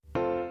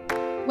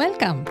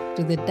Welcome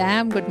to the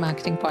Damn Good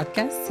Marketing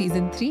Podcast,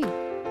 Season 3.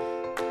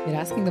 We're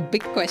asking the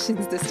big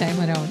questions this time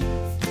around.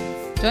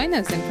 Join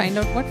us and find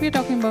out what we're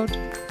talking about.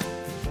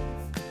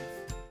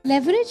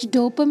 Leverage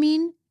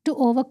dopamine to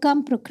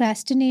overcome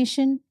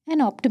procrastination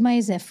and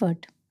optimize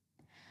effort.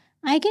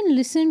 I can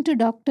listen to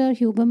Dr.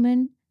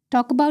 Huberman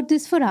talk about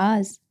this for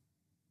hours.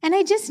 And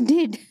I just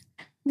did.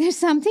 There's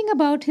something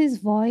about his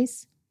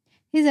voice,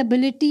 his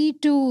ability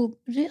to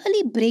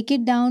really break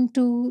it down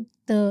to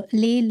the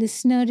lay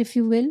listener, if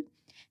you will,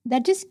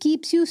 that just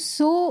keeps you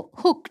so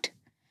hooked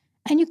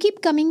and you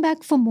keep coming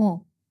back for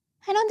more.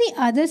 And on the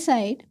other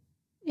side,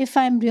 if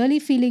I'm really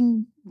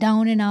feeling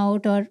down and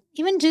out or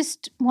even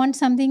just want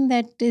something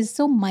that is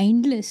so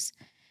mindless,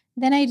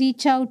 then I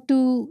reach out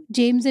to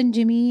James and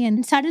Jimmy,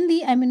 and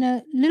suddenly I'm in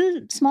a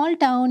little small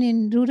town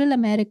in rural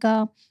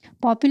America,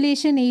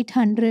 population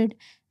 800,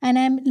 and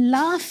I'm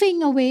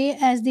laughing away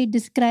as they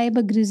describe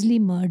a grisly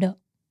murder.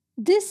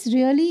 This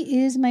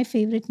really is my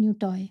favorite new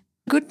toy.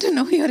 Good to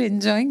know you're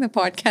enjoying the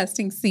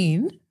podcasting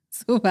scene,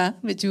 Subha,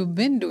 which you've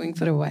been doing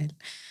for a while.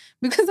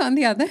 Because on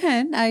the other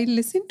hand, I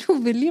listened to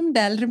William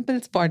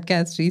Dalrymple's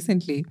podcast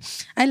recently.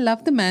 I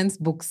love the man's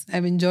books.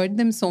 I've enjoyed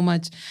them so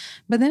much.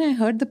 But then I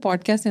heard the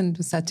podcast and it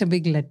was such a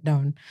big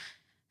letdown.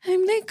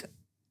 I'm like,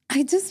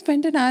 I just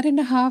spent an hour and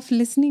a half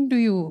listening to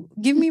you.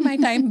 Give me my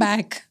time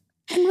back.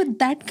 And with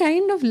that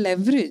kind of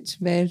leverage,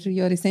 where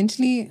you're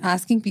essentially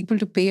asking people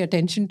to pay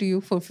attention to you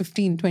for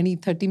 15, 20,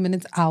 30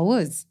 minutes,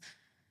 hours,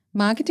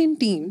 marketing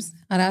teams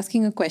are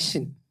asking a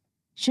question.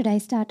 Should I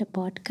start a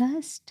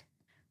podcast?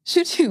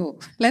 Should you?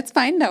 Let's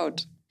find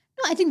out.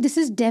 No, I think this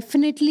is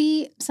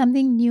definitely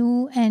something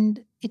new,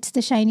 and it's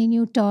the shiny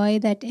new toy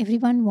that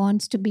everyone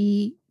wants to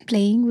be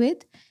playing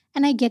with.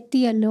 And I get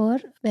the allure.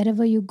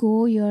 Wherever you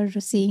go, you're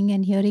seeing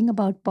and hearing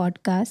about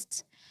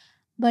podcasts.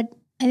 But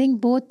I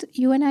think both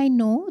you and I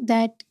know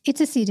that it's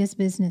a serious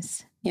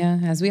business. Yeah,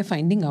 as we are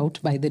finding out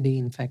by the day,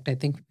 in fact, I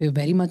think we're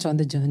very much on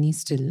the journey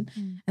still.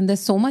 And there's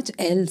so much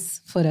else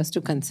for us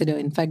to consider.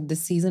 In fact,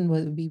 this season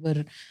we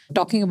were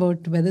talking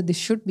about whether this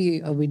should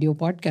be a video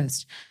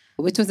podcast,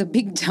 which was a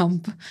big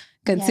jump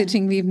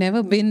considering we've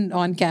never been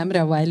on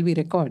camera while we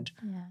record.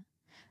 Yeah.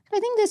 I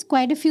think there's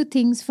quite a few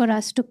things for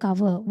us to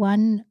cover.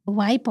 One,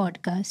 why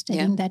podcast?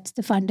 I think that's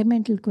the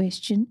fundamental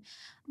question.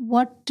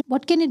 What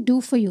can it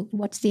do for you?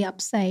 What's the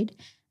upside?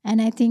 And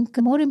I think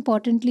more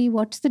importantly,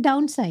 what's the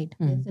downside?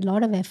 There's a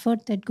lot of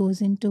effort that goes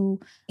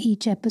into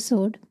each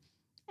episode.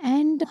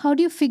 And how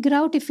do you figure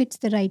out if it's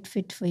the right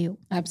fit for you?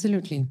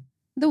 Absolutely.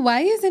 The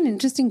why is an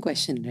interesting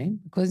question,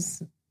 right?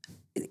 Because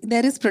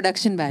there is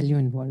production value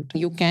involved.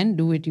 You can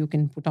do it. You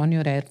can put on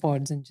your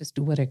AirPods and just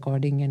do a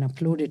recording and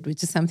upload it,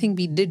 which is something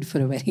we did for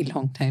a very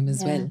long time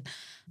as well.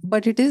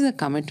 But it is a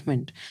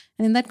commitment.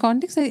 And in that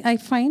context, I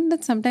find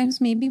that sometimes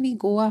maybe we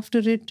go after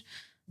it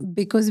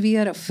because we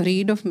are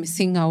afraid of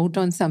missing out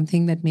on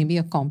something that maybe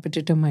a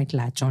competitor might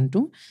latch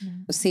onto.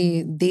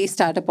 Say they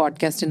start a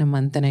podcast in a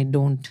month and I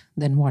don't,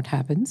 then what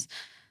happens?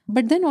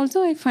 But then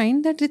also I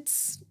find that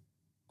it's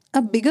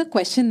a bigger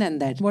question than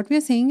that. What we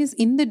are saying is,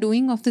 in the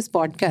doing of this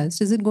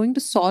podcast, is it going to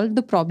solve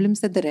the problems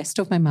that the rest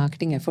of my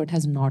marketing effort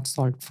has not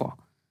solved for?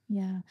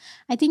 Yeah.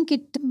 I think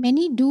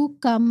many do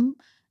come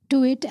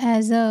to it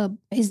as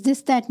is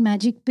this that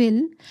magic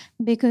pill?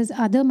 Because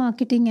other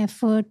marketing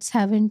efforts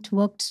haven't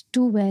worked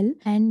too well.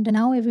 And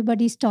now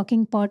everybody's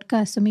talking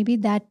podcasts. So maybe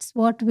that's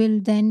what will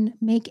then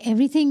make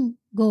everything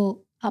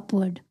go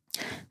upward.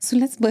 So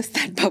let's burst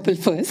that bubble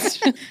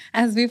first.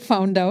 As we've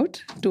found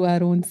out to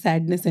our own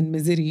sadness and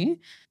misery,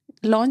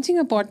 launching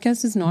a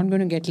podcast is not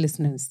going to get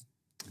listeners.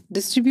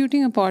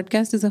 Distributing a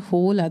podcast is a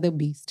whole other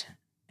beast.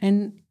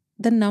 And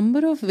the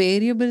number of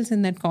variables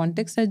in that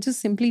context are just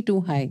simply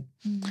too high.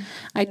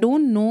 I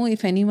don't know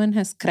if anyone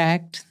has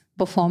cracked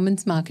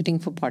performance marketing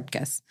for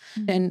podcasts.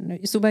 And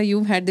Subha,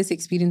 you've had this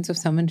experience of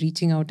someone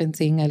reaching out and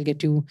saying, I'll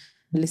get you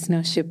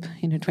listenership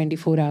in a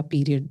 24-hour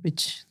period,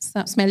 which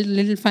smelled a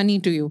little funny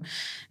to you.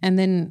 And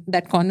then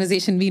that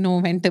conversation, we know,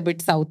 went a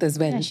bit south as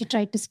well. Yeah, she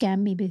tried to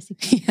scam me,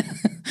 basically.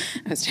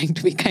 I was trying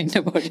to be kind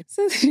about it.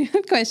 So the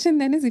real question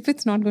then is, if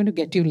it's not going to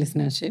get you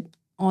listenership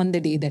on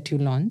the day that you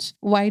launch,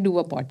 why do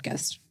a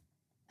podcast?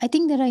 I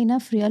think there are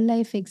enough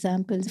real-life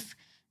examples. If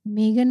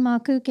Meghan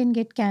Markle can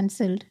get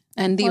cancelled.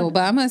 And the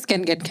Obamas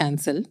can get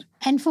cancelled.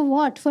 And for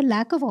what? For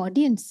lack of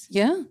audience.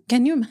 Yeah.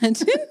 Can you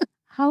imagine?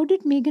 How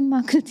did Meghan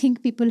Markle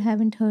think people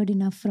haven't heard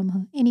enough from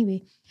her?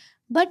 Anyway,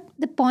 but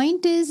the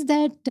point is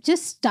that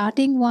just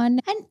starting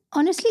one, and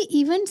honestly,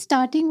 even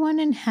starting one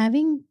and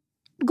having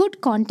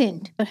good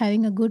content or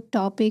having a good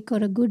topic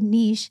or a good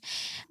niche,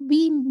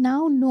 we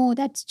now know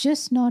that's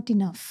just not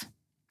enough.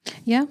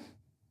 Yeah.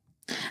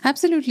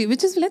 Absolutely.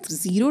 Which is, let's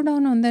zero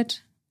down on that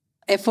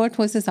effort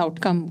versus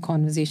outcome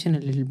conversation a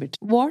little bit.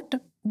 What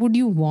would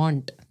you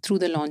want through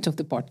the launch of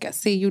the podcast?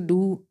 Say you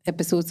do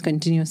episodes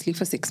continuously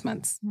for 6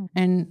 months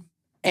and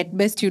at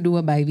best you do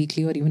a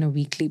bi-weekly or even a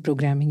weekly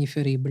programming if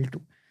you're able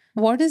to.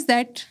 What is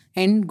that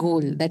end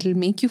goal that will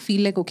make you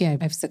feel like, okay,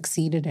 I've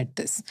succeeded at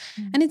this?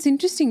 And it's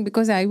interesting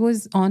because I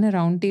was on a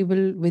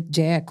roundtable with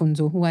Jay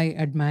Akunzo, who I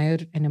admire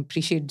and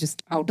appreciate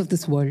just out of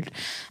this world.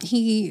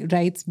 He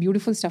writes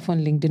beautiful stuff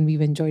on LinkedIn.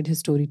 We've enjoyed his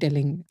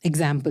storytelling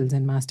examples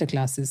and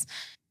masterclasses.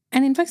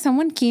 And in fact,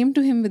 someone came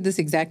to him with this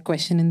exact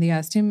question and they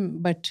asked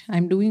him, but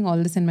I'm doing all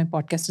this and my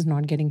podcast is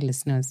not getting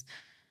listeners.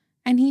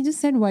 And he just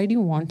said, why do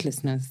you want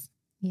listeners?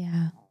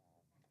 Yeah.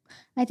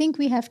 I think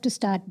we have to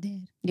start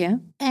there. Yeah.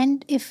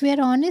 And if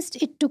we're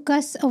honest, it took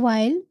us a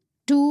while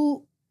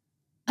to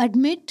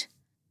admit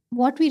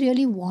what we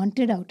really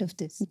wanted out of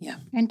this. Yeah.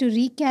 And to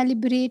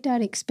recalibrate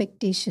our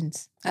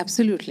expectations.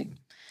 Absolutely.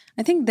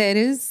 I think there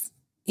is,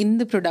 in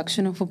the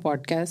production of a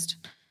podcast,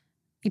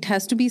 it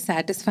has to be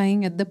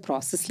satisfying at the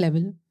process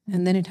level,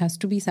 and then it has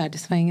to be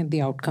satisfying at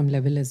the outcome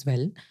level as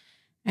well.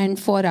 And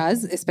for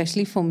us,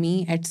 especially for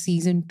me at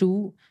season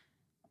 2,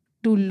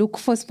 to look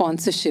for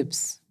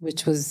sponsorships,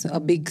 which was a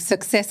big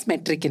success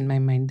metric in my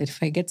mind, that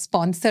if I get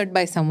sponsored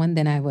by someone,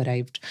 then I've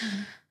arrived.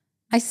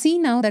 I see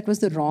now that was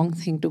the wrong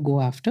thing to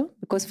go after,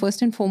 because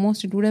first and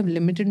foremost, it would have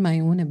limited my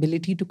own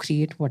ability to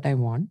create what I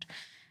want.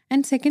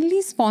 And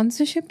secondly,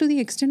 sponsorship to the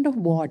extent of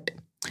what?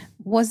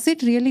 Was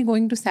it really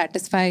going to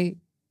satisfy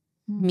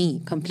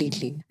me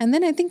completely? And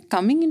then I think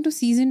coming into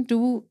season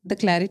 2, the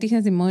clarity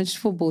has emerged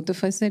for both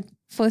of us that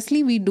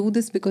firstly, we do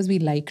this because we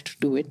like to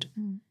do it.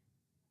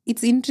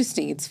 It's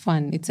interesting, it's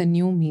fun, it's a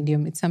new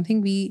medium, it's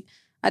something we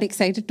are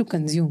excited to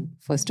consume,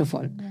 first of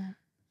all. Yeah.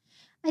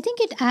 I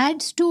think it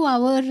adds to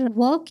our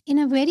work in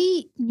a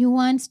very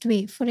nuanced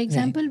way. For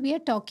example, we are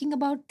talking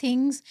about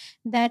things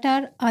that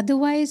are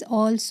otherwise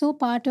also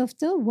part of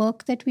the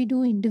work that we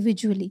do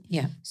individually.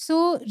 Yeah.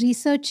 So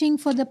researching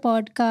for the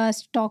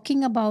podcast,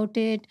 talking about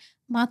it,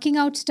 marking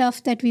out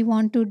stuff that we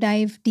want to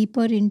dive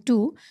deeper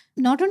into,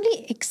 not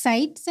only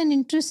excites and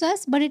interests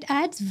us, but it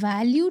adds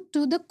value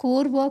to the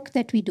core work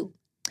that we do.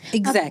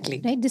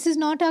 Exactly. Right? This is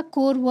not our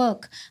core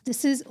work.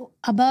 This is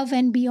above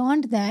and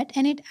beyond that.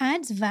 And it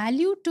adds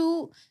value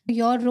to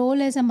your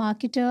role as a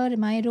marketer,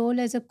 my role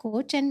as a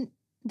coach. And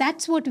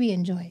that's what we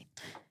enjoy.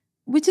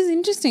 Which is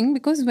interesting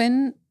because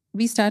when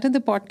we started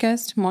the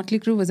podcast, Motley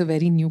Crue was a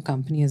very new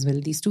company as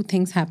well. These two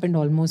things happened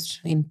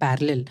almost in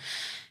parallel.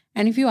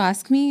 And if you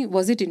ask me,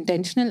 was it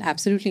intentional?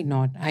 Absolutely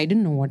not. I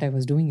didn't know what I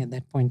was doing at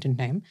that point in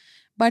time.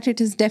 But it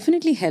has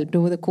definitely helped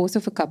over the course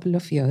of a couple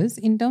of years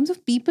in terms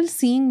of people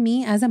seeing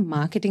me as a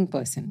marketing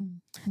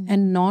person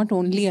and not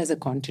only as a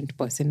content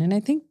person. And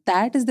I think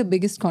that is the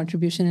biggest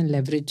contribution and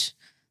leverage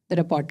that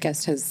a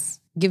podcast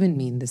has given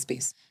me in this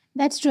space.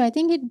 That's true. I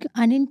think it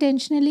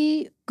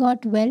unintentionally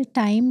got well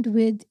timed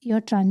with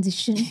your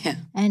transition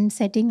and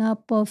setting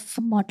up of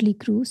Motley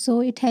Crue. So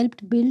it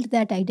helped build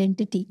that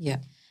identity. Yeah.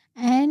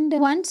 And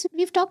once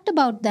we've talked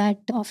about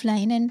that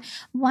offline, and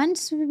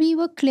once we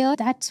were clear,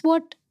 that's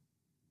what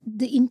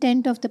the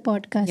intent of the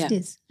podcast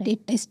is.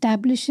 It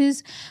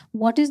establishes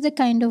what is the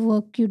kind of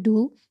work you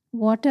do,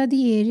 what are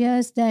the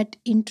areas that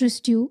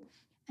interest you,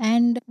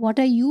 and what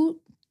are you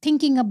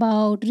thinking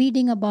about,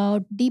 reading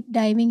about, deep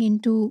diving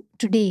into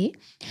today.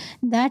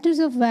 That is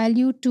of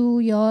value to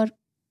your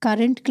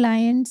current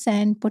clients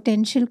and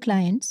potential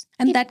clients.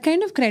 And that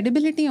kind of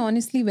credibility,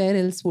 honestly, where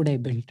else would I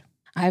build?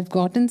 I've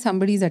gotten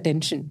somebody's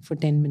attention for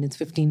 10 minutes,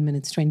 15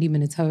 minutes, 20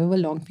 minutes, however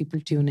long people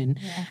tune in.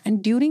 Yeah.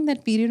 And during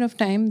that period of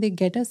time, they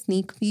get a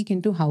sneak peek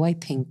into how I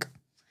think.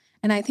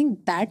 And I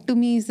think that to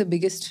me is the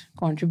biggest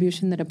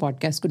contribution that a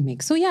podcast could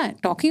make. So yeah,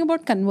 talking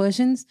about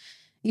conversions,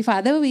 if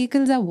other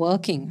vehicles are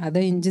working, other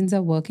engines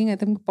are working, I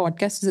think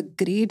podcast is a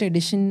great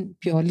addition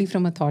purely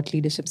from a thought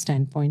leadership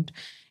standpoint.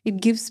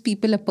 It gives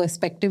people a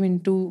perspective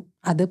into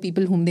other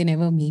people whom they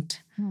never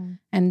meet.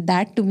 And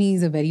that to me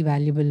is a very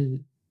valuable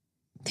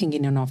thing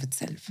in and of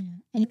itself.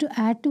 And to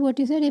add to what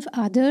you said, if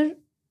other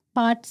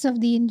parts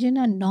of the engine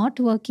are not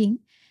working,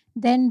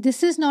 then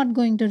this is not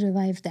going to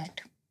revive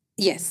that.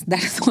 Yes,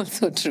 that is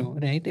also true,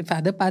 right? If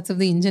other parts of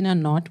the engine are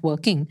not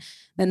working,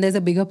 then there's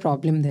a bigger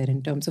problem there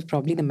in terms of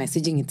probably the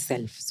messaging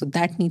itself. So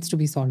that needs to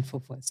be solved for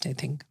first, I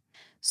think.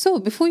 So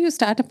before you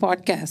start a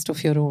podcast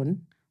of your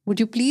own, would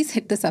you please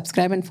hit the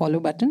subscribe and follow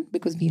button,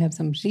 because we have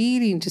some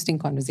really interesting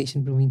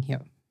conversation brewing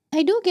here.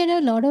 I do get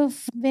a lot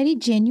of very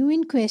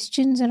genuine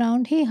questions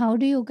around, hey, how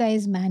do you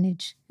guys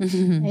manage?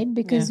 Right?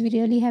 Because we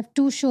really have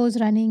 2 shows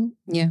running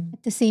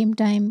at the same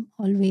time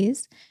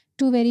always,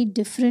 2 very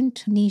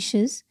different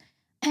niches.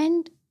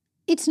 And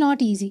it's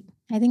not easy.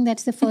 I think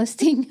that's the first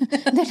thing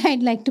that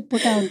I'd like to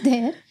put out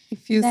there.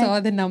 If you saw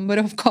the number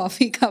of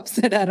coffee cups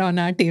that are on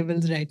our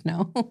tables right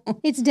now.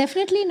 It's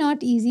definitely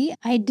not easy.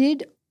 I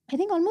did, I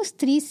think, almost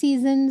 3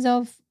 seasons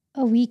of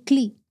a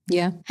weekly.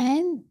 Yeah.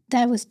 And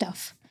that was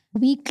tough.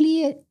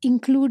 Weekly,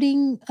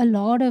 including a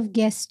lot of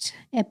guest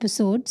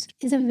episodes,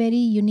 is a very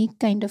unique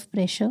kind of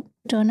pressure.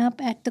 Turn up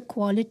at the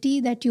quality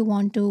that you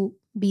want to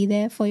be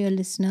there for your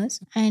listeners.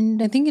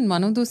 And I think in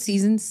one of those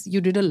seasons, you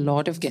did a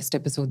lot of guest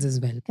episodes as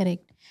well.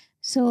 Correct.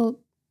 So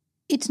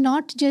it's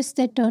not just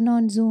that turn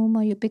on Zoom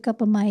or you pick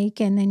up a mic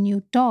and then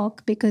you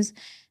talk, because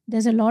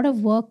there's a lot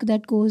of work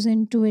that goes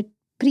into it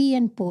pre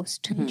and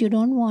post. You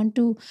don't want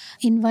to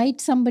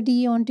invite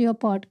somebody onto your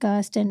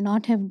podcast and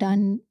not have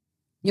done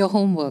your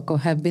homework or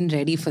have been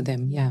ready for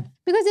them. Yeah.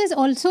 because there's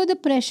also the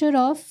pressure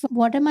of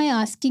what am I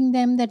asking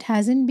them that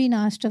hasn't been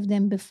asked of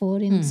them before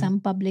in some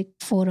public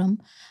forum?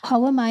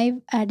 How am I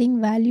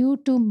adding value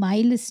to my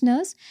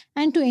listeners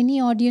and to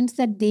any audience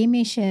that they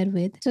may share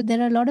with? So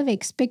there are a lot of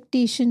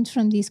expectations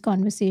from these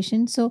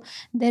conversations. So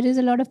there is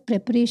a lot of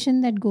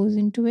preparation that goes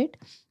into it.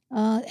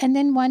 And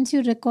then once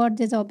you record,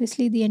 there's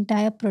obviously the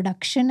entire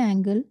production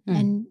angle,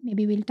 and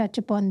maybe we'll touch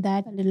upon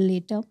that a little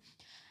later.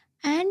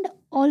 And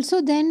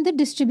also then the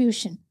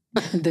distribution.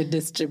 The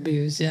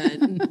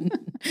distribution.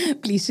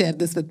 Please share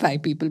this with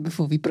 5 people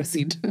before we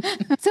proceed.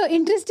 So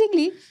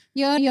interestingly,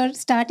 you're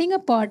starting a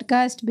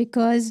podcast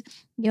because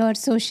your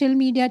social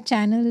media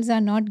channels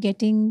are not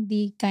getting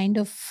the kind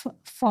of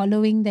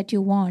following that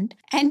you want.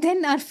 And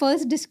then our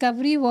first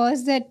discovery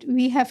was that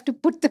we have to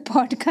put the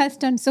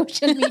podcast on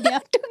social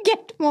media to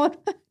get more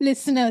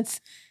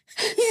listeners.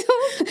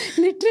 So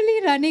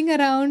literally running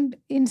around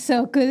in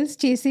circles,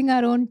 chasing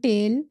our own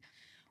tail.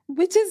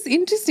 Which is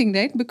interesting,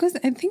 right? Because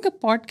I think a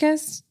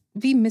podcast,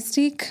 we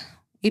mistake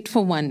it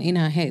for one in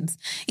our heads.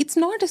 It's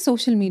not a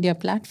social media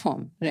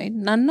platform, right?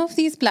 None of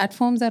these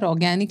platforms are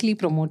organically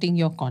promoting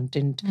your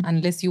content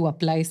unless you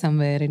apply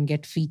somewhere and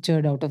get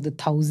featured out of the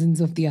thousands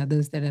of the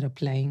others that are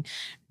applying.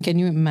 Can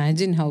you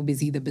imagine how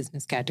busy the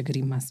business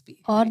category must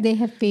be? Or they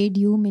have paid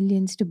you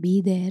millions to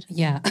be there.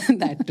 Yeah,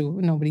 that too.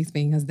 Nobody's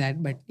paying us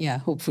that, but yeah,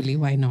 hopefully,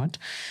 why not?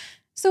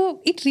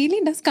 So it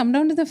really does come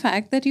down to the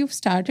fact that you've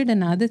started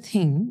another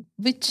thing,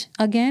 which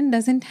again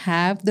doesn't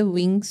have the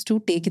wings to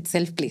take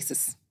itself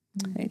places.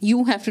 Right?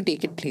 You have to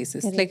take it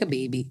places. It's like a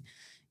baby.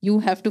 You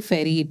have to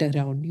ferry it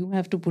around. You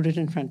have to put it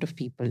in front of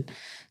people.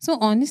 So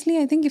honestly,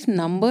 I think if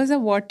numbers are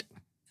what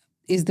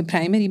is the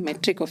primary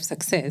metric of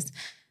success,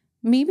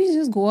 maybe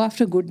just go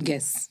after good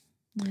guests.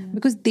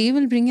 Because they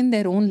will bring in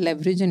their own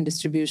leverage and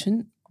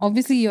distribution.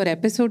 Obviously, your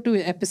episode to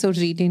episode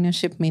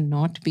retainership may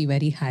not be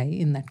very high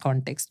in that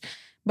context.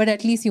 But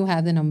at least you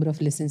have the number of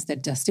listens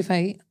that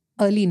justify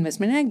early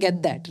investment. And I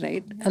get that,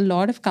 right? A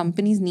lot of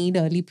companies need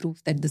early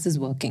proof that this is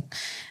working.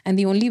 And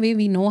the only way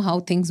we know how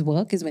things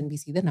work is when we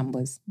see the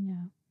numbers.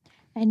 Yeah.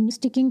 And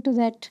sticking to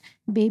that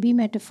baby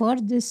metaphor,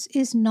 this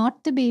is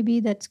not the baby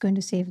that's going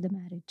to save the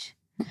marriage.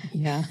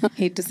 Yeah,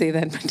 hate to say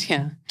that, but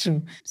yeah,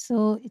 true.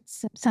 So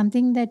it's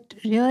something that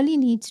really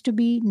needs to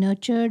be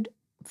nurtured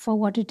for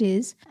what it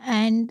is.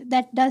 And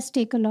that does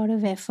take a lot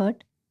of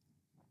effort.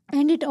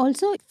 And it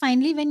also,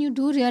 finally, when you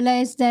do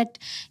realize that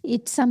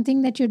it's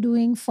something that you're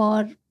doing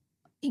for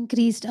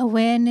increased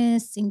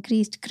awareness,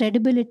 increased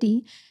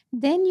credibility,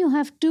 then you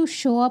have to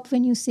show up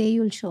when you say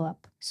you'll show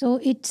up. So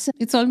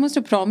it's almost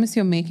a promise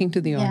you're making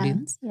to the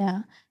audience.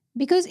 Yeah.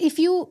 Because if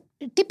you're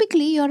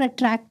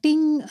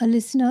attracting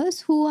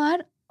listeners who are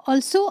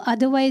also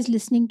otherwise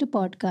listening to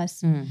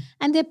podcasts.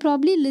 And they're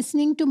probably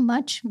listening to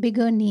much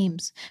bigger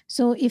names.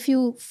 So if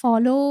you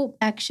follow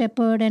Jack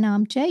Shepherd and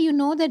Armchair, you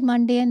know that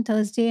Monday and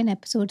Thursday an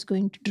episode's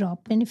going to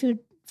drop. And if you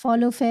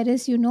follow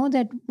Ferris, you know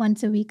that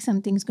once a week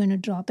something's going to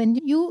drop.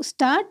 And you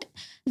start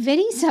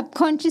very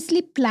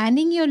subconsciously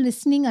planning your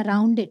listening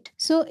around it.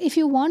 So if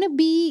you want to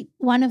be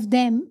one of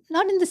them,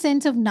 not in the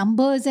sense of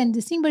numbers and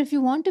this thing, but if you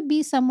want to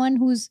be someone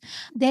who's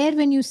there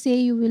when you say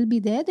you will be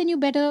there, then you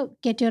better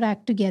get your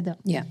act together.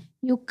 Yeah.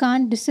 You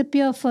can't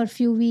disappear for a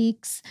few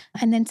weeks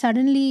and then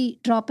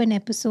suddenly drop an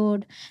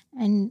episode.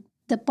 And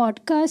the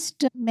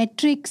podcast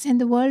metrics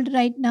and the world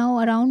right now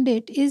around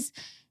it is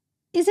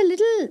a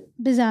little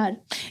bizarre.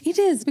 It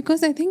is,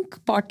 because I think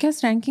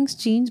podcast rankings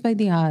change by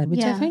the hour,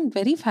 which I find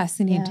very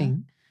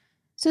fascinating.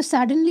 So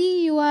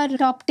suddenly you are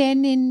top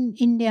 10 in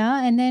India,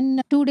 and then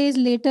 2 days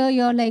later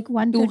you're like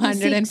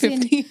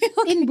 150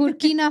 in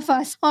Burkina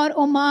Faso or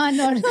Oman,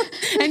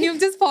 and you've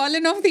just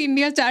fallen off the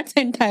India charts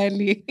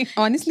entirely.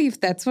 Honestly,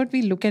 if that's what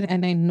we look at,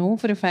 and I know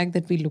for a fact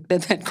that we looked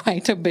at that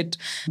quite a bit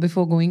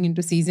before going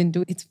into season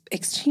 2, it's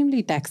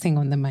extremely taxing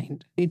on the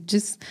mind. It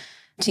just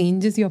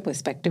changes your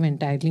perspective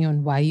entirely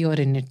on why you're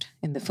in it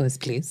in the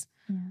first place.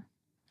 Yeah.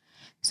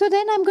 So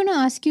then I'm going to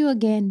ask you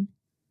again,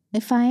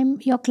 if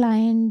I'm your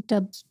client,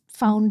 a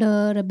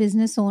founder, a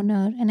business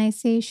owner, and I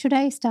say, should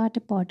I start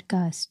a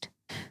podcast?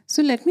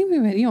 So let me be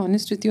very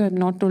honest with you. I've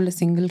not told a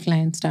single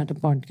client start a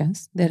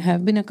podcast. There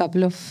have been a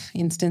couple of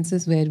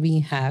instances where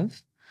we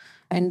have,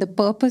 and the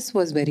purpose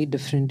was very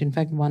different. In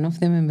fact, one of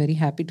them I'm very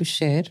happy to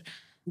share.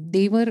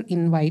 They were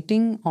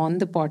inviting on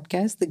the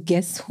podcast the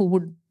guests who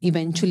would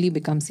eventually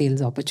become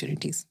sales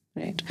opportunities,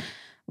 right?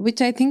 Which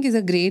I think is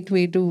a great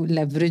way to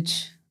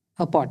leverage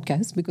a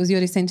podcast, because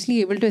you're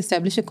essentially able to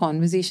establish a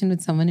conversation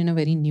with someone in a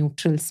very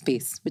neutral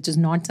space, which is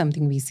not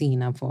something we see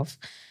enough of.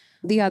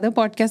 The other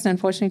podcast,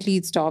 unfortunately,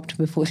 it stopped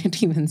before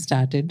it even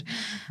started.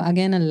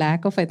 Again, a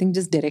lack of, I think,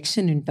 just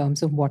direction in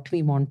terms of what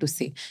we want to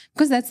say.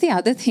 Because that's the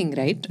other thing,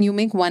 right? You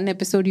make one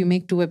episode, you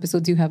make 2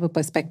 episodes, you have a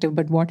perspective.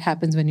 But what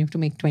happens when you have to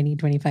make 20,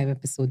 25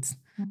 episodes?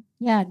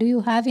 Yeah, do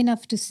you have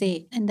enough to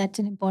say? And that's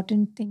an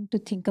important thing to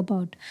think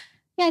about.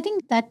 Yeah, I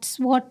think that's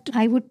what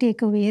I would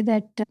take away,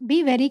 that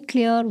be very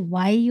clear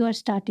why you are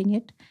starting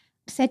it.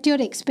 set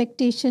your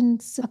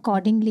expectations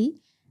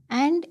accordingly.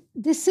 And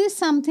this is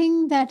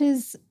something that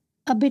is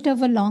a bit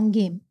of a long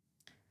game,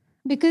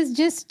 because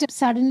just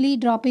suddenly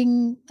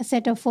dropping a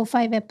set of 4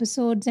 5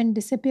 episodes and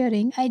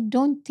disappearing, I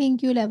don't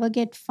think you'll ever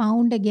get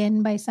found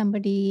again by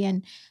somebody,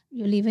 and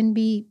you'll even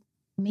be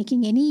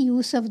making any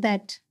use of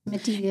that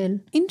material.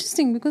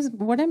 Interesting, because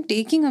what I'm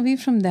taking away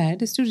from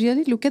that is to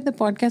really look at the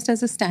podcast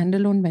as a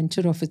standalone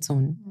venture of its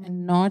own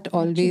and not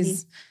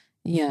always,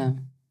 yeah.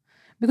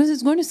 Because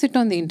it's going to sit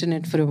on the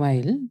internet for a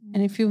while.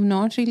 And if you've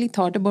not really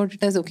thought about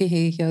it as, okay,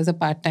 hey, here's a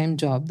part-time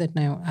job that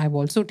now I've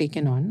also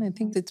taken on, I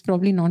think it's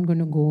probably not going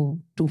to go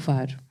too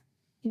far.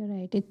 You're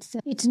right.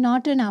 It's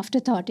not an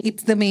afterthought.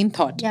 It's the main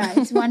thought. Yeah,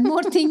 it's one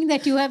more thing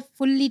that you have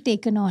fully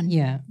taken on.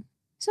 Yeah.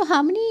 So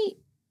how many,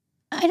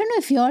 I don't know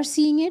if you're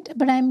seeing it,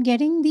 but I'm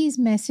getting these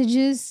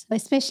messages,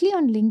 especially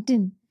on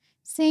LinkedIn,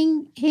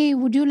 saying, hey,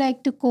 would you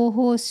like to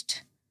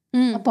co-host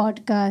a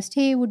podcast?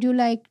 Hey, would you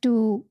like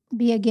to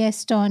be a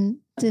guest on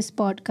this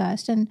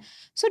podcast? And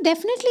so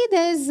definitely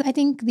there's, I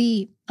think,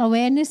 the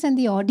awareness and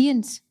the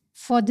audience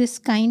for this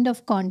kind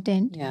of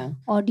content,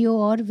 audio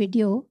or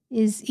video,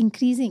 is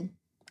increasing.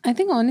 I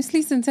think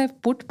honestly, since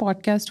I've put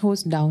podcast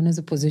host down as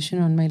a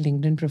position on my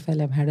LinkedIn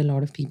profile, I've had a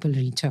lot of people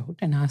reach out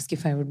and ask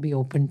if I would be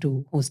open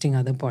to hosting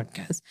other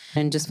podcasts.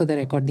 And just for the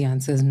record, the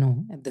answer is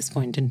no at this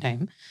point in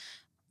time.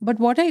 But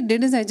what I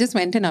did is I just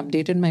went and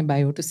updated my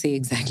bio to say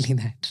exactly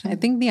that. I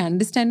think the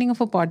understanding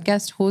of a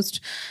podcast host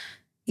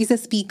is a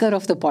speaker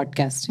of the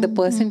podcast. The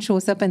person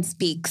shows up and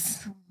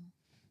speaks.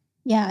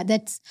 Yeah,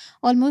 that's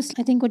almost,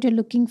 I think what you're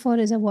looking for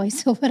is a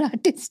voiceover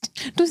artist.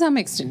 To some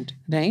extent,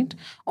 right?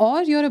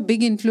 Or you're a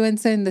big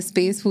influencer in the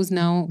space who's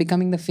now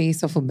becoming the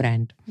face of a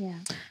brand. Yeah.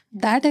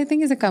 That I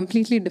think is a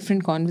completely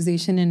different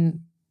conversation. And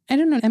I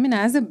don't know, I mean,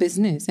 as a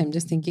business, I'm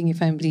just thinking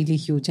if I'm really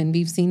huge, and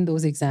we've seen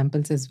those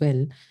examples as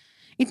well,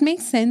 it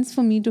makes sense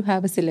for me to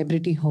have a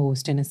celebrity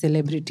host and a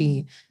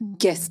celebrity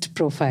guest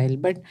profile.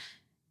 But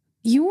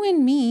you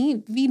and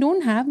me, we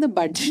don't have the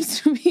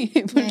budgets to be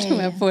able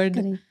to afford.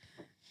 Correct.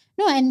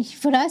 No, and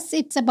for us,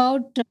 it's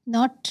about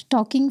not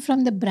talking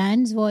from the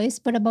brand's voice,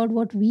 but about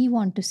what we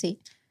want to say.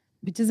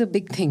 Which is a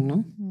big thing,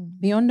 no?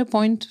 Beyond a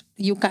point,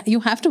 you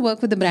have to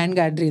work with the brand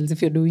guardrails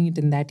if you're doing it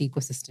in that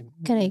ecosystem.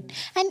 Correct.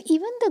 And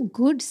even the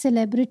good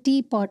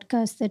celebrity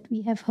podcasts that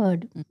we have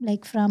heard,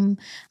 like from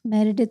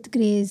Meredith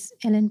Gray's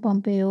Ellen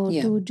Pompeo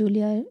to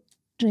Julia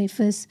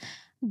Dreyfus,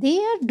 they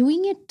are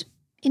doing it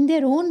in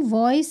their own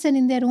voice and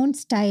in their own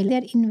style.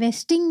 They're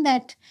investing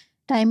that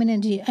time and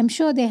energy. I'm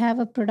sure they have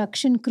a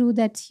production crew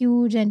that's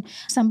huge and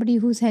somebody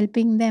who's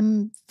helping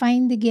them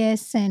find the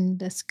guests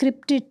and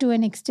script it to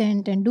an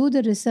extent and do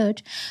the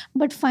research.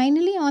 But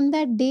finally, on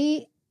that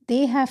day,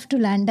 they have to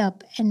land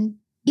up and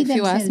if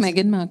you ask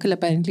Meghan Markle,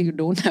 apparently you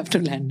don't have to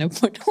land up,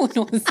 but who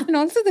knows? And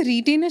also the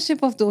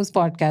retainership of those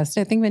podcasts.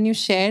 I think when you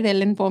shared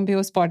Ellen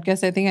Pompeo's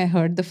podcast, I think I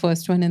heard the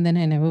first one and then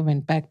I never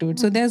went back to it.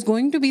 So there's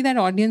going to be that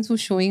audience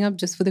who's showing up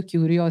just for the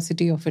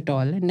curiosity of it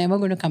all and never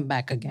going to come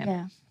back again.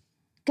 Yeah,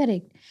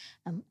 correct.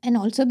 And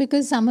also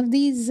because some of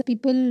these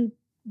people,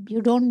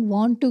 you don't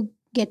want to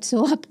get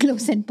so up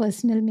close and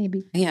personal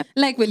maybe. Yeah,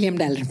 like William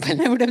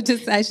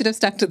Dalrymple. I should have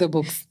stuck to the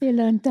books. You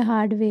learned the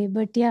hard way.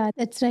 But yeah,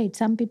 that's right.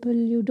 Some people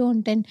you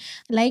don't. And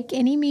like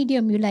any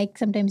medium,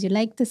 sometimes you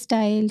like the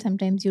style,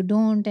 sometimes you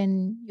don't.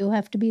 And you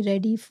have to be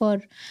ready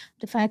for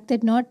the fact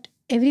that not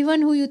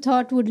everyone who you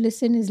thought would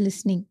listen is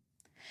listening.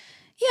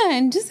 Yeah,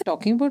 and just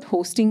talking about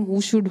hosting, who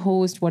should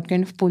host, what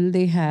kind of pull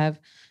they have.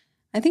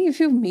 I think if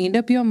you've made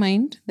up your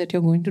mind that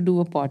you're going to do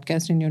a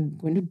podcast and you're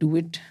going to do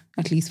it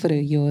at least for a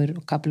year,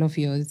 a couple of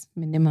years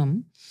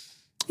minimum,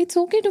 it's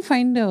okay to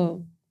find a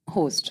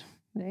host,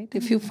 right?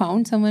 If you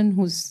found someone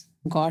who's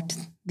got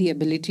the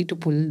ability to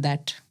pull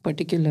that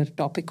particular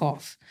topic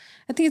off,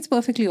 I think it's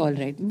perfectly all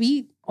right.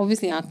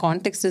 Obviously, our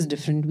context is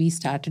different. We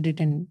started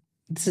it and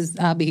this is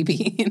our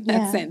baby in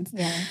that sense.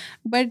 Yeah.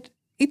 But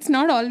it's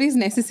not always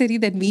necessary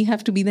that we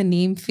have to be the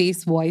name,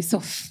 face, voice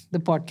of the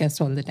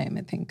podcast all the time,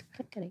 I think.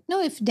 Correct. No,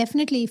 if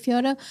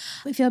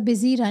you're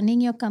busy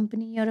running your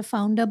company, you're a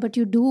founder, but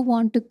you do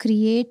want to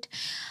create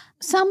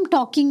some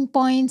talking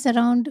points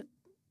around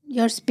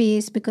your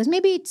space because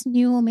maybe it's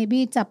new,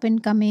 maybe it's up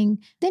and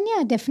coming, then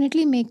yeah,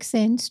 definitely makes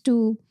sense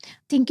to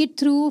think it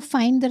through,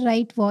 find the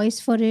right voice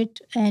for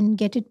it and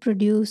get it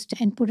produced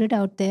and put it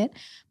out there.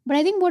 But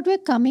I think what we're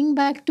coming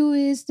back to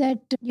is that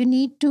you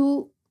need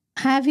to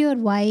have your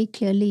why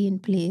clearly in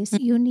place.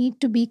 You need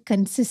to be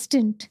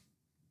consistent.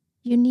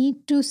 You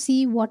need to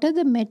see what are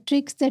the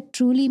metrics that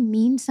truly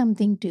mean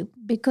something to you.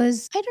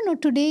 Because I don't know,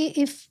 today,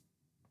 if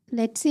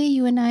let's say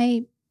you and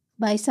I,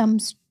 by some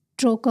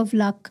stroke of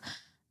luck,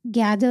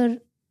 gather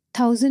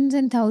thousands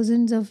and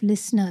thousands of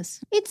listeners,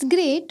 it's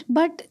great,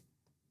 but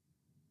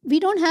we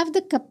don't have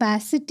the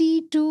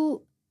capacity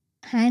to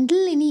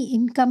handle any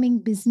incoming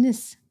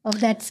business of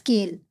that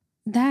scale.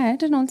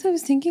 That, and also I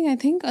was thinking, I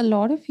think a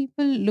lot of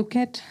people look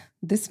at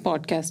this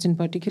podcast in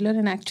particular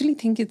and actually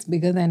think it's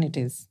bigger than it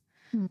is.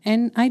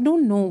 And I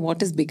don't know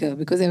what is bigger,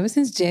 because ever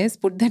since Jay's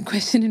put that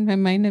question in my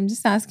mind, I'm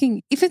just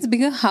asking, if it's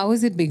bigger, how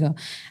is it bigger?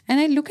 And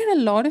I look at a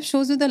lot of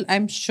shows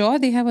I'm sure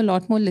they have a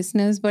lot more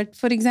listeners, but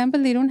for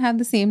example, they don't have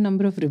the same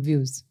number of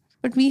reviews.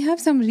 But we have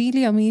some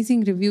really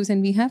amazing reviews,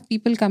 and we have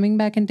people coming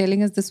back and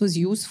telling us this was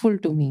useful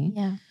to me,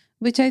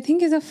 which I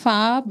think is a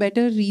far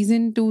better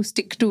reason to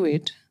stick to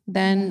it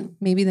than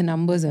maybe the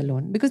numbers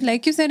alone. Because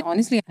like you said,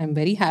 honestly, I'm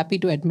very happy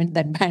to admit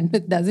that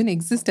bandwidth doesn't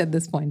exist at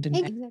this point in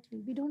time.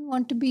 Exactly. We don't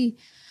want to be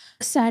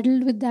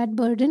saddled with that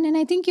burden. And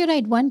I think you're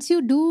right. Once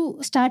you do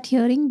start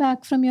hearing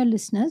back from your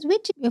listeners,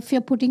 which if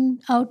you're putting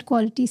out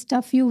quality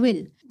stuff, you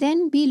will,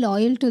 then be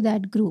loyal to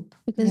that group,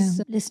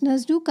 because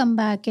listeners do come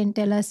back and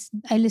tell us,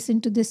 I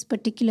listened to this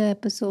particular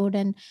episode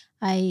and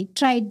I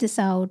tried this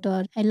out,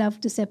 or I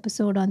loved this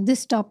episode on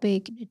this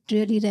topic. It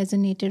really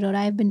resonated, or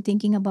I've been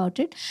thinking about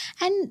it.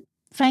 And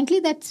frankly,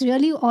 that's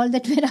really all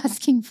that we're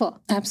asking for.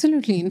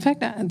 Absolutely. In fact,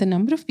 the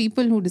number of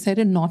people who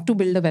decided not to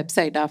build a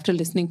website after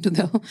listening to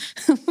the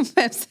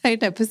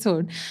website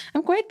episode,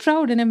 I'm quite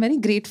proud, and I'm very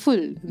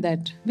grateful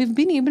that we've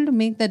been able to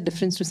make that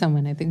difference to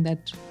someone. I think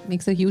that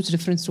makes a huge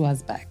difference to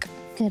us back.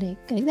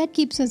 Correct. That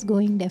keeps us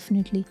going,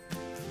 definitely.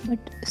 But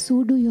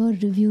so do your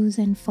reviews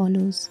and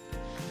follows.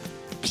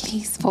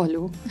 Please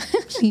follow.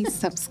 Please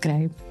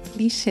subscribe.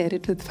 Please share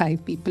it with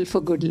 5 people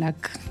for good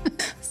luck.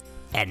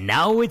 And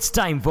now it's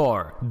time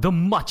for the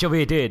much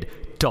awaited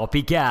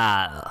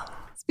Topical.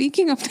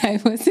 Speaking of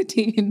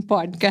diversity in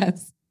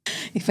podcasts,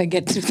 if I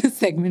get through this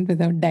segment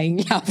without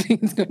dying laughing,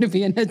 it's going to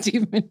be an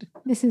achievement.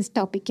 This is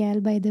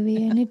Topical, by the way,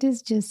 and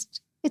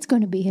it's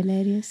going to be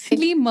hilarious.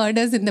 Only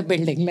murders in the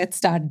building. Let's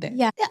start there.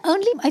 Yeah.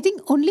 I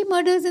think only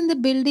murders in the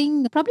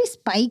building probably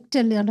spiked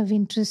a lot of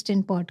interest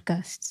in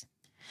podcasts.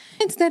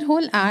 It's that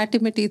whole art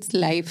imitates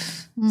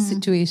life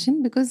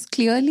situation, because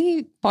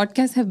clearly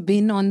podcasts have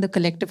been on the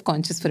collective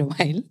conscious for a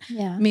while.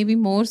 Yeah. Maybe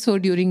more so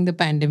during the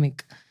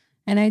pandemic.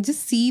 And I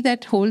just see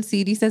that whole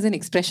series as an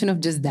expression of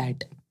just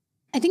that.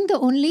 I think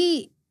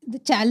the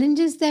challenge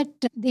is that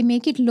they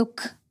make it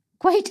look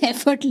quite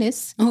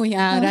effortless. Oh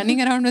yeah,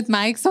 running around with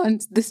mics on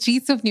the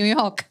streets of New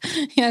York.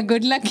 Yeah,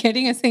 good luck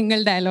getting a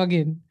single dialogue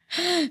in.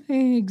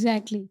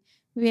 Exactly.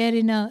 We are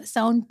in a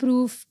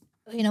soundproof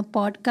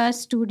podcast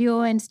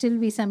studio, and still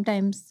we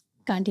sometimes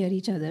can't hear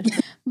each other.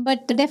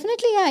 But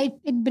definitely,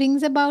 it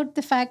brings about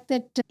the fact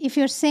that if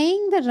you're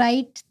saying the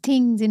right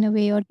things in a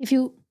way, or if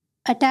you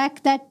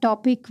attack that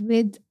topic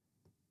with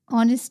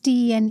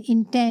honesty and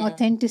intent,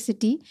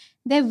 authenticity,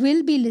 there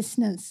will be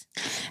listeners.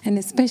 And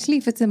especially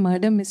if it's a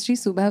murder mystery,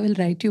 Subha will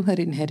write you her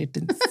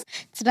inheritance.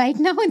 It's right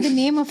now in the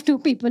name of 2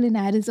 people in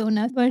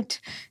Arizona.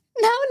 But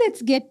now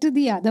let's get to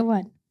the other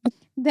one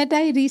that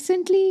I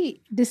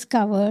recently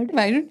discovered.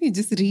 Why don't you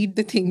just read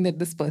the thing that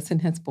this person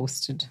has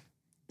posted?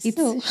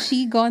 It's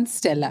She Gone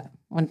Stella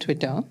on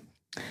Twitter.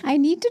 I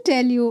need to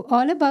tell you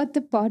all about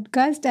the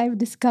podcast I've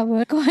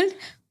discovered called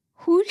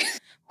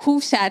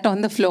Who Sat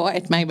on the Floor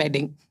at My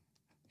Wedding.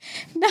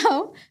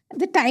 Now,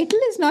 the title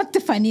is not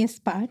the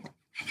funniest part,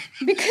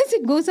 because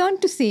it goes on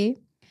to say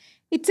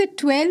it's a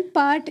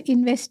 12-part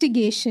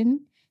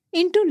investigation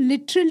into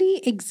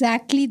literally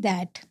exactly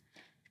that.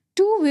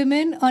 2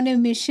 women on a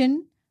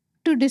mission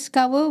to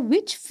discover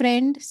which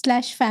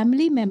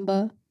friend/family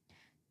member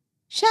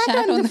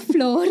sat on the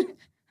floor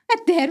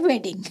at their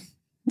wedding.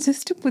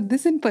 Just to put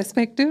this in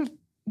perspective,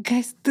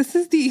 guys, this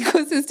is the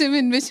ecosystem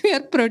in which we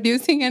are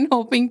producing and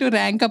hoping to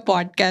rank a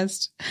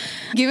podcast.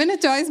 Given a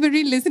choice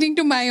between listening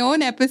to my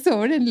own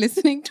episode and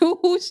listening to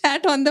Who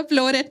Sat on the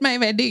Floor at My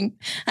Wedding,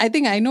 I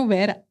think I know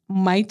where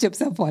my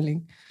chips are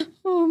falling.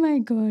 Oh my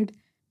God.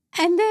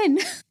 And then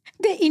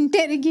they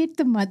interrogate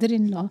the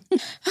mother-in-law.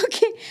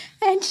 Okay.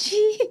 And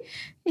she,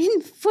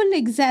 in full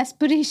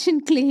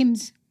exasperation,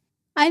 claims,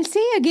 I'll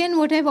say again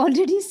what I've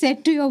already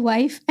said to your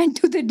wife and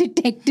to the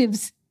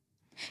detectives.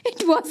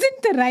 It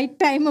wasn't the right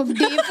time of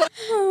day.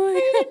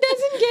 It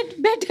doesn't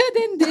get better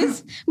than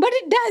this, but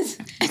it does,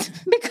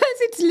 because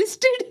it's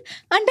listed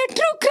under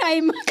true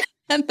crime.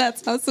 And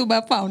that's how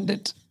Subha found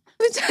it.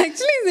 Which actually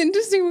is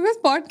interesting, because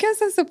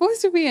podcasts are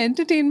supposed to be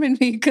entertainment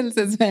vehicles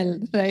as well,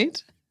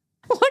 right?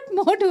 What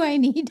more do I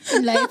need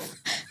in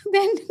life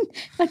than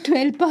a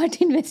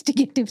 12-part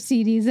investigative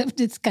series of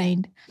this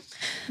kind?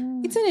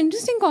 It's an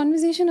interesting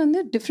conversation on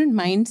the different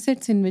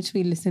mindsets in which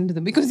we listen to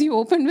them, because you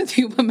opened with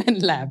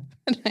Huberman Lab,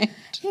 right?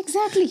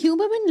 Exactly.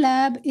 Huberman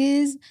Lab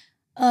is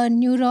a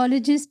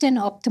neurologist and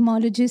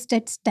ophthalmologist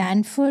at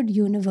Stanford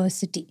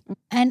University.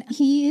 And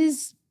he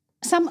is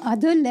some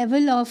other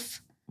level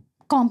of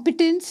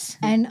competence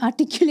and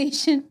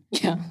articulation.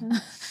 Yeah.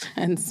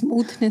 And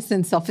smoothness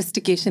and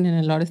sophistication in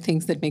a lot of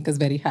things that make us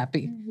very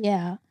happy.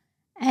 Yeah.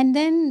 And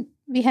then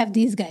we have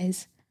these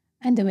guys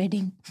and the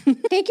wedding.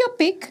 Take your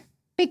pick.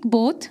 Pick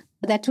both.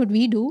 That's what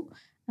we do.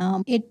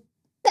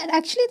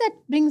 That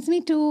brings me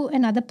to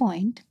another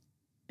point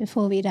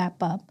before we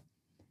wrap up.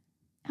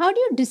 How do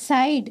you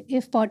decide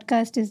if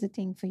podcast is the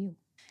thing for you?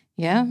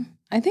 Yeah,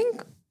 I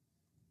think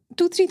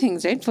 2-3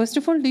 things, right? First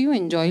of all, do you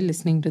enjoy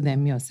listening to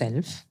them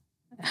yourself?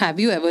 Have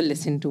you ever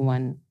listened to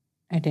one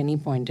at any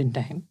point in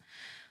time?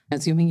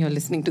 Assuming you're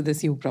listening to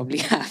this, you probably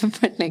have,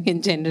 but like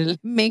in general,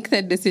 make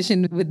that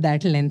decision with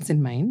that lens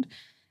in mind.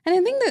 And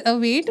I think that a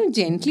way to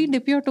gently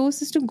dip your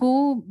toes is to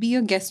go be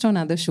a guest on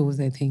other shows,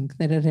 I think,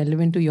 that are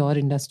relevant to your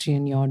industry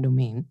and your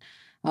domain.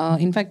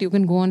 In fact, you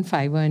can go on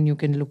Fiverr and you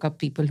can look up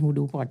people who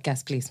do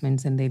podcast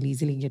placements and they'll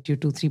easily get you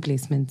 2-3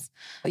 placements.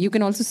 You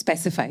can also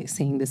specify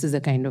saying this is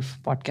the kind of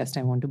podcast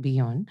I want to be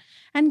on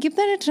and give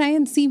that a try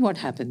and see what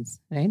happens,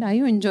 right? Are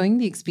you enjoying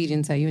the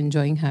experience? Are you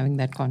enjoying having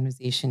that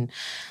conversation?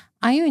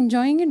 Are you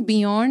enjoying it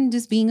beyond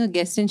just being a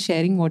guest and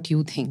sharing what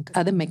you think?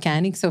 Are the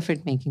mechanics of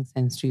it making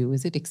sense to you?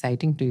 Is it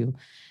exciting to you?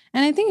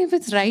 And I think if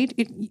it's right,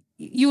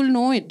 you'll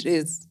know it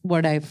is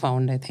what I've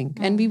found, I think.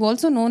 And we've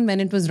also known when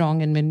it was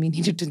wrong and when we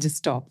needed to just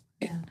stop.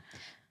 Yeah.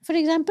 For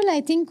example,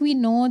 I think we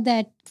know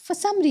that for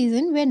some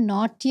reason we're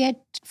not yet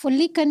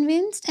fully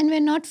convinced and we're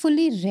not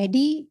fully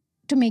ready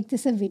to make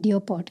this a video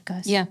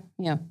podcast. Yeah.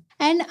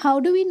 And how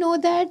do we know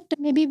that?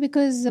 Maybe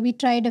because we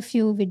tried a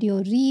few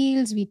video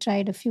reels, we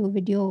tried a few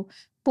video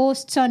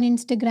posts on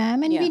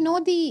Instagram, and we know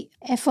the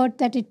effort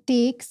that it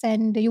takes,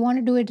 and you want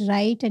to do it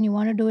right and you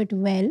want to do it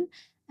well.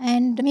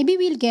 And maybe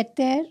we'll get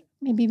there,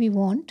 maybe we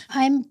won't.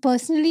 I'm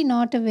personally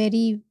not a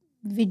very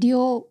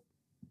video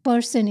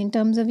person in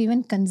terms of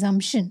even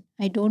consumption.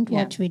 I don't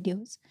watch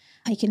videos.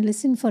 I can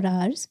listen for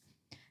hours.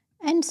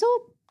 And so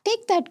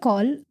take that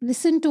call,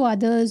 listen to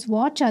others,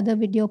 watch other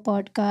video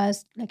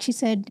podcasts. Like she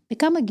said,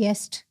 become a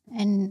guest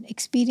and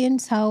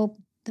experience how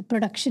the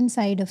production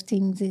side of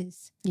things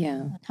is.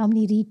 Yeah. How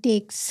many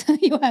retakes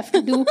you have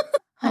to do.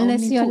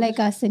 Unless you're like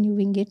us and you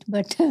wing it.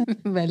 But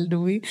well,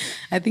 do we?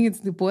 I think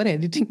it's the poor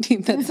editing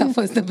team that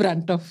suffers the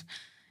brunt of.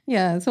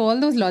 Yeah. So all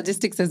those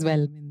logistics as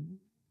well.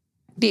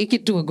 Take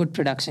it to a good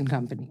production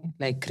company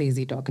like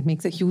Crazy Talk. It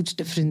makes a huge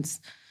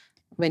difference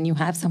when you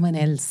have someone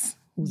else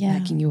who's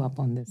backing you up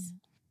on this.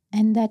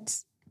 And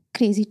that's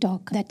Crazy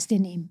Talk. That's their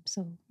name.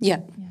 So yeah.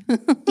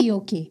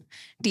 TOK.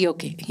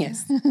 TOK,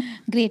 yes.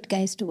 Great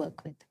guys to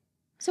work with.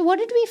 So what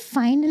did we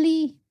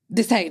finally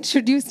decide?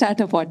 Should you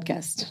start a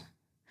podcast?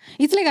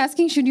 It's like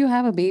asking, should you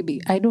have a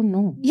baby? I don't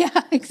know.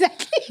 Yeah,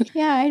 exactly.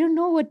 Yeah, I don't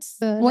know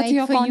what's like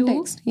your for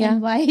context? You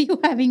and why are you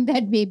having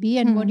that baby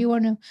and what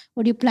do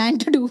you plan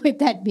to do with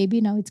that baby?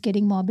 Now it's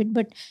getting morbid.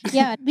 But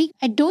yeah,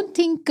 I don't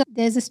think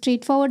there's a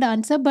straightforward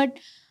answer, but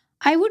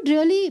I would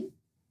really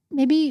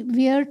maybe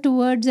veer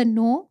towards a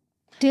no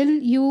till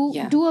you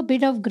do a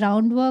bit of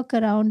groundwork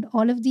around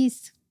all of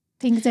these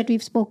things that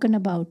we've spoken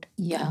about.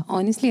 Yeah,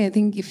 honestly, I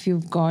think if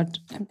you've got,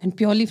 and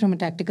purely from a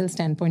tactical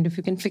standpoint, if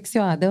you can fix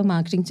your other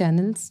marketing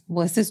channels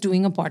versus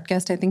doing a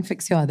podcast, I think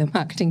fix your other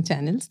marketing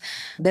channels.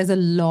 There's a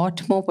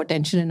lot more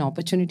potential and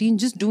opportunity in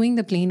just doing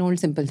the plain old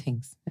simple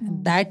things.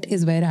 And that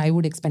is where I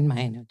would expend my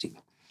energy.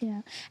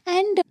 Yeah.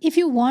 And if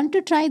you want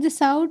to try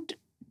this out,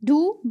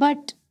 do,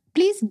 but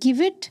please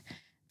give it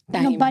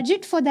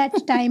budget for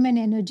that time and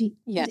energy.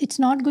 Yeah. It's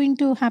not going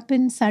to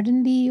happen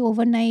suddenly,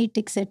 overnight,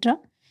 etc.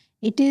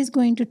 It is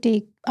going to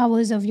take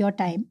hours of your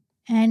time.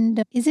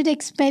 And is it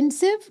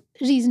expensive?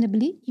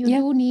 Reasonably. You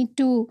do need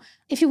to,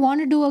 if you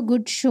want to do a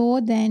good show,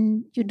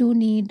 then you do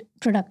need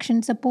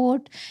production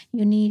support.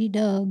 You need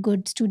a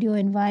good studio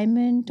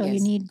environment, or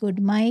you need good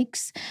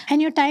mics.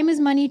 And your time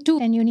is money too.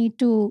 And you need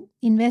to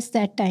invest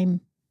that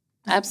time.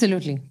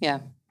 Absolutely. Yeah.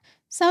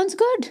 Sounds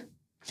good.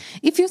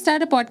 If you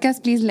start a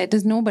podcast, please let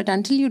us know. But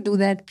until you do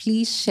that,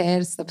 please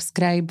share,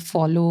 subscribe,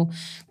 follow,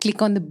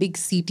 click on the big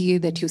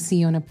CTA that you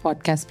see on a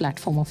podcast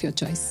platform of your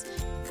choice.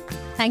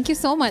 Thank you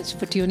so much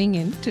for tuning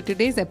in to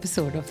today's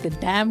episode of the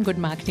Damn Good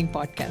Marketing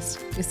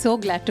Podcast. We're so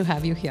glad to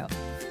have you here.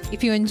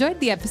 If you enjoyed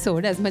the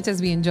episode as much as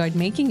we enjoyed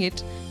making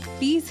it,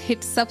 please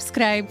hit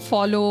subscribe,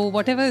 follow,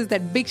 whatever is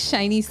that big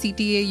shiny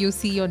CTA you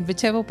see on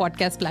whichever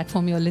podcast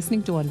platform you're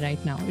listening to on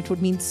right now. It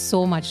would mean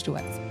so much to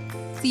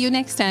us. See you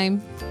next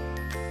time.